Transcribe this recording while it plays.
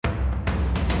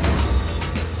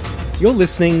You're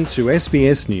listening to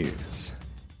SBS News.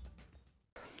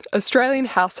 Australian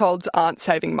households aren't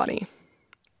saving money.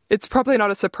 It's probably not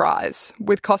a surprise,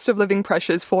 with cost of living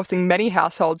pressures forcing many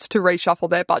households to reshuffle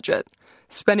their budget,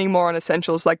 spending more on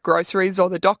essentials like groceries or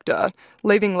the doctor,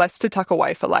 leaving less to tuck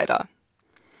away for later.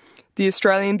 The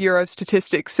Australian Bureau of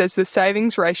Statistics says the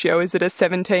savings ratio is at a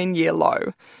 17-year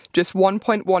low, just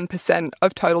 1.1%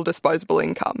 of total disposable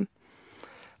income.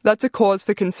 That's a cause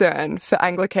for concern for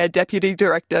Anglicare Deputy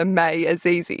Director May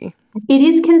Azizi. It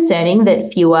is concerning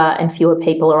that fewer and fewer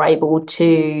people are able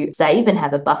to save and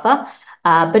have a buffer,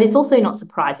 but it's also not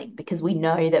surprising because we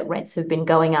know that rents have been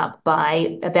going up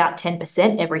by about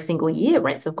 10% every single year.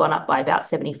 Rents have gone up by about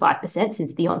 75%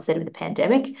 since the onset of the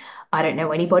pandemic. I don't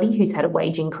know anybody who's had a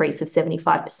wage increase of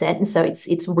 75%, and so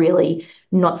it's really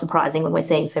not surprising when we're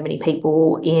seeing so many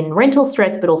people in rental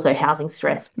stress but also housing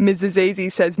stress. Ms Azizi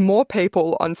says more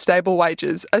people on stable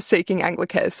wages are seeking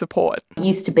Anglicare's support. It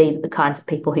used to be the kinds of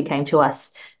people who came to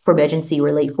us for emergency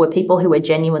relief were people who were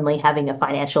genuinely having a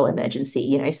financial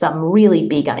emergency, some really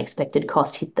big unexpected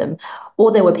cost hit them,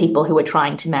 or there were people who were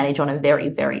trying to manage on a very,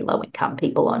 very low income,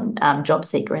 people on job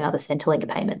seeker and other Centrelink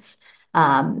payments.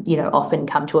 Often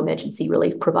come to emergency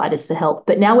relief providers for help.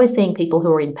 But now we're seeing people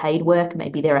who are in paid work.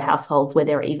 Maybe there are households where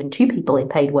there are even two people in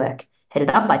paid work, headed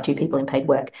up by two people in paid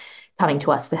work, coming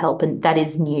to us for help. And that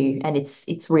is new. And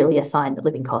it's really a sign that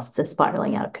living costs are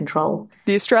spiralling out of control.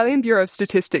 The Australian Bureau of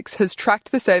Statistics has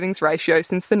tracked the savings ratio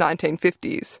since the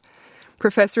 1950s.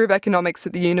 Professor of Economics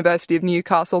at the University of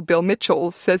Newcastle, Bill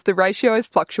Mitchell, says the ratio has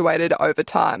fluctuated over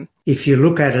time. If you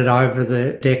look at it over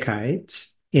the decades,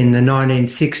 in the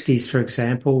 1960s, for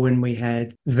example, when we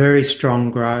had very strong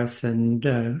growth and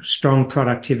strong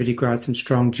productivity growth and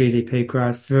strong GDP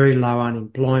growth, very low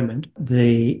unemployment,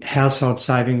 the household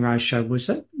saving ratio was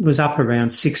up around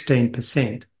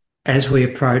 16%. As we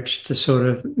approached the sort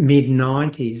of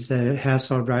mid-90s, the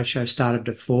household ratio started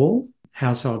to fall.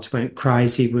 Households went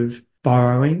crazy with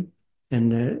borrowing,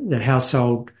 and the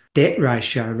household debt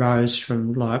ratio rose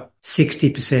from like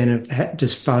 60% of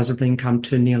disposable income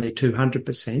to nearly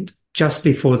 200%. Just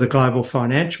before the global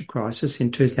financial crisis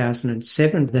in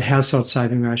 2007, the household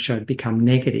saving ratio had become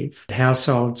negative.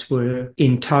 Households were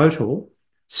in total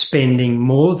spending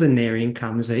more than their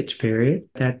incomes each period.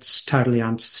 That's totally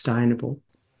unsustainable.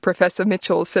 Professor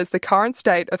Mitchell says the current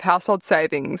state of household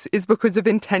savings is because of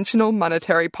intentional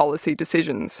monetary policy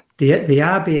decisions. The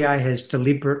RBA has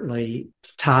deliberately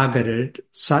targeted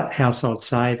household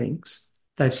savings.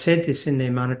 They've said this in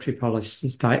their monetary policy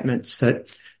statements,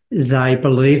 that they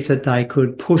believe that they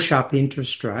could push up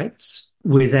interest rates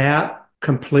without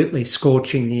completely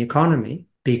scorching the economy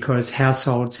because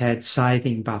households had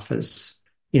saving buffers.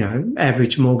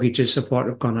 Average mortgages have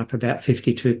gone up about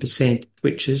 52%,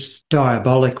 which is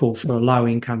diabolical for a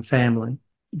low-income family.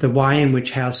 The way in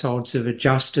which households have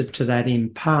adjusted to that in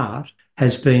part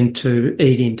has been to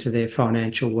eat into their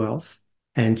financial wealth.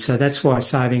 And so that's why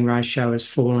saving ratio is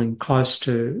falling close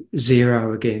to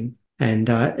zero again. And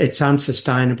it's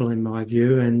unsustainable in my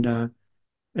view. And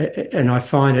I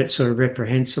find it sort of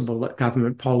reprehensible that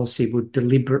government policy would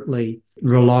deliberately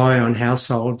rely on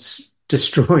households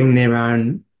destroying their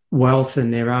own wealth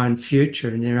and their own future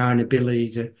and their own ability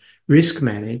to risk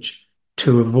manage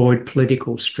to avoid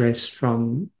political stress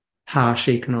from harsh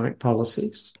economic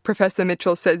policies. Professor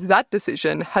Mitchell says that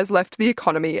decision has left the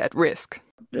economy at risk.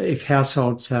 If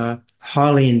households are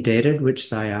highly indebted, which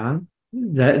they are,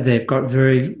 they've got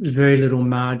very, very little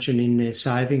margin in their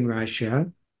saving ratio,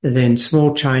 then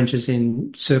small changes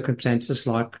in circumstances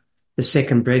like the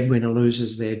second breadwinner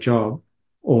loses their job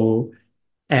or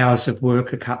hours of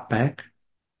work are cut back,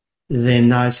 then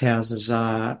those houses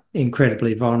are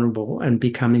incredibly vulnerable and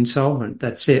become insolvent.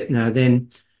 That's it. Now then,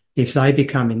 if they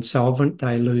become insolvent,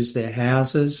 they lose their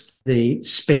houses. The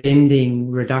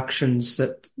spending reductions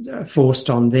that are forced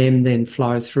on them then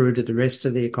flow through to the rest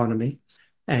of the economy,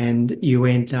 and you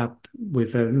end up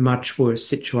with a much worse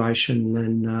situation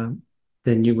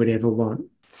than you would ever want.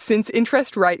 Since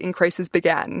interest rate increases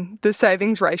began, the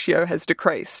savings ratio has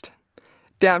decreased,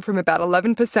 down from about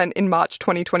 11% in March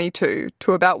 2022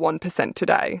 to about 1%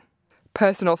 today.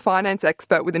 Personal finance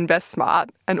expert with InvestSmart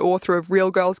and author of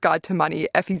Real Girl's Guide to Money,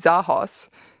 Effie Zahos,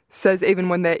 says even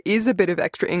when there is a bit of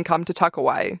extra income to tuck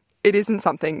away, it isn't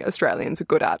something Australians are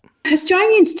good at.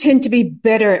 Australians tend to be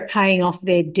better at paying off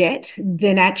their debt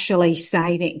than actually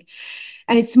saving.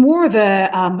 And it's more of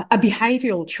a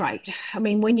behavioural trait. I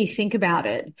mean, when you think about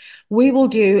it, we will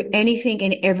do anything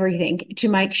and everything to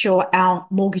make sure our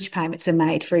mortgage payments are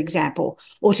made, for example,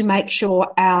 or to make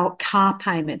sure our car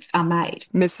payments are made.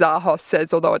 Ms Zahos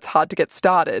says although it's hard to get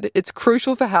started, it's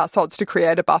crucial for households to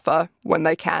create a buffer when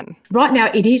they can. Right now,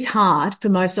 it is hard for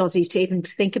most Aussies to even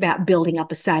think about building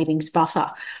up a savings buffer.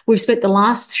 We've spent the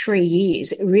last 3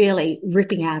 years really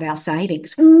ripping out our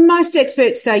savings. Most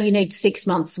experts say you need 6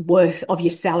 months' worth of your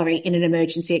salary in an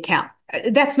emergency account.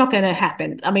 That's not going to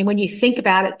happen. I mean, when you think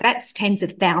about it, that's tens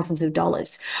of thousands of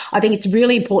dollars. I think it's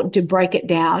really important to break it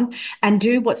down and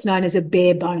do what's known as a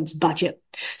bare bones budget.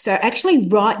 So actually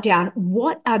write down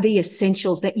what are the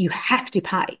essentials that you have to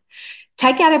pay.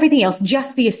 Take out everything else,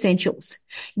 just the essentials.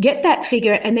 Get that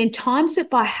figure and then times it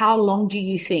by how long do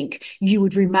you think you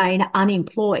would remain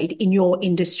unemployed in your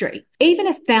industry. Even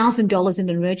 $1,000 in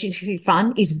an emergency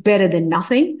fund is better than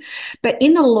nothing. But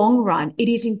in the long run, it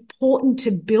is important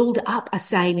to build up a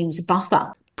savings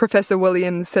buffer. Professor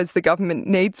Williams says the government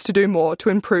needs to do more to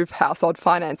improve household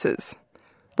finances,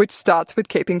 which starts with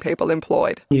keeping people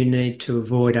employed. You need to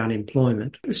avoid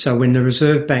unemployment. So when the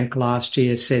Reserve Bank last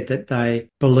year said that they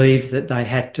believed that they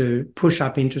had to push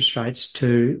up interest rates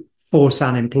to force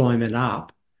unemployment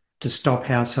up to stop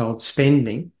household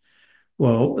spending,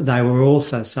 well, they were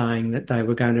also saying that they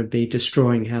were going to be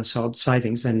destroying household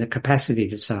savings and the capacity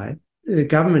to save. The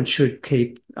government should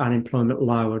keep unemployment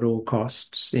low at all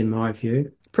costs, in my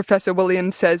view. Professor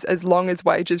Williams says as long as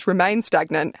wages remain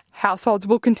stagnant, households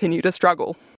will continue to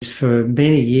struggle. For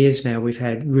many years now, we've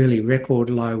had really record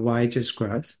low wages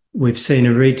growth. We've seen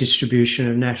a redistribution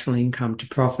of national income to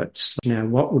profits. Now,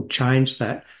 what would change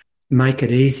that? Make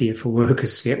it easier for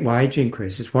workers to get wage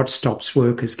increases. What stops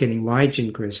workers getting wage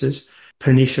increases?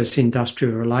 Pernicious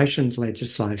industrial relations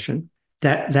legislation.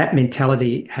 That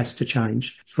mentality has to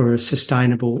change for a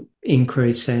sustainable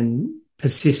increase and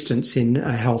persistence in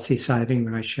a healthy saving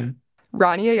ratio.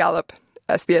 Rania Yallop,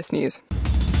 SBS News.